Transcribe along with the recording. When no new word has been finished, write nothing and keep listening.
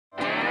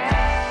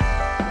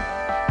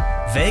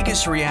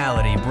Vegas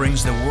Reality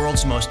brings the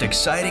world's most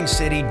exciting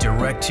city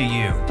direct to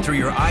you through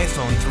your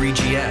iPhone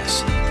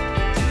 3GS.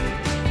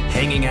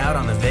 Hanging out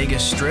on the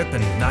Vegas Strip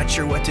and not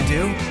sure what to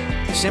do?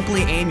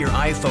 Simply aim your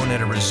iPhone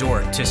at a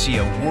resort to see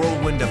a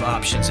whirlwind of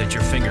options at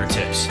your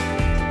fingertips.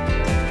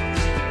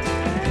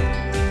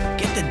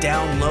 Get the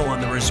down low on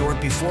the resort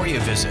before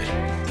you visit,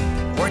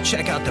 or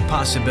check out the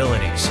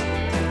possibilities.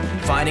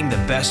 Finding the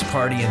best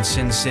party in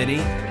Sin City,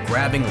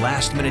 grabbing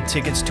last-minute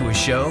tickets to a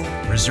show,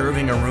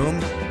 reserving a room,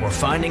 or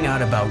finding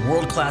out about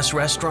world-class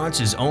restaurants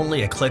is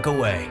only a click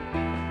away.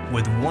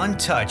 With one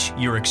touch,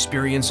 your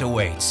experience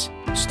awaits.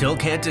 Still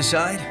can't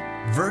decide?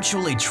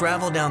 Virtually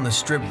travel down the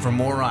Strip for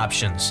more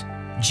options.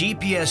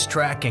 GPS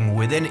tracking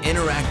within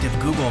interactive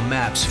Google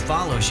Maps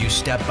follows you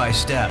step by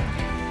step.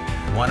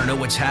 Want to know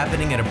what's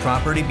happening at a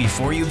property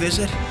before you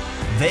visit?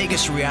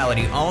 Vegas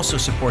Reality also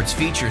supports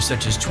features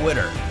such as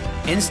Twitter.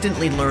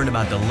 Instantly learn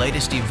about the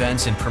latest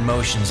events and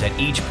promotions at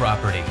each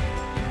property.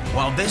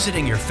 While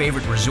visiting your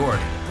favorite resort,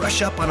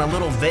 brush up on a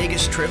little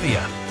Vegas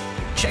trivia.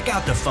 Check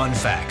out the fun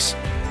facts.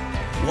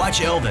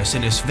 Watch Elvis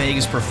in his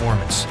Vegas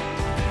performance.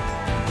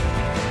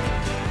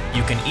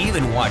 You can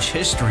even watch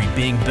history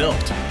being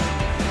built.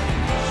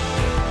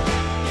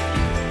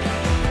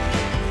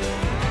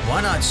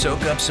 Why not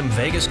soak up some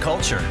Vegas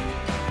culture?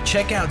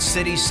 Check out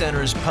City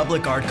Center's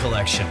public art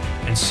collection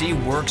and see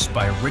works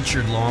by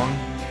Richard Long,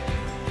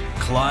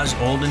 Claus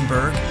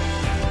Oldenburg,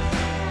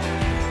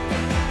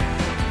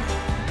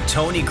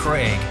 Tony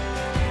Craig,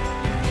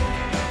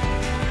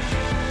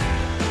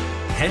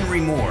 Henry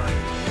Moore,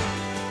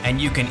 and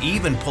you can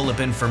even pull up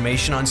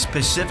information on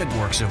specific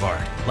works of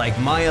art, like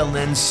Maya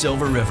Lin's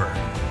Silver River.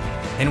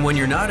 And when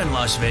you're not in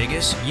Las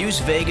Vegas, use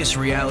Vegas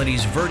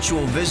Reality's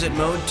virtual visit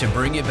mode to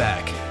bring you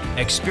back.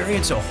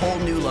 Experience a whole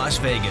new Las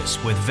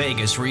Vegas with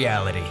Vegas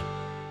Reality.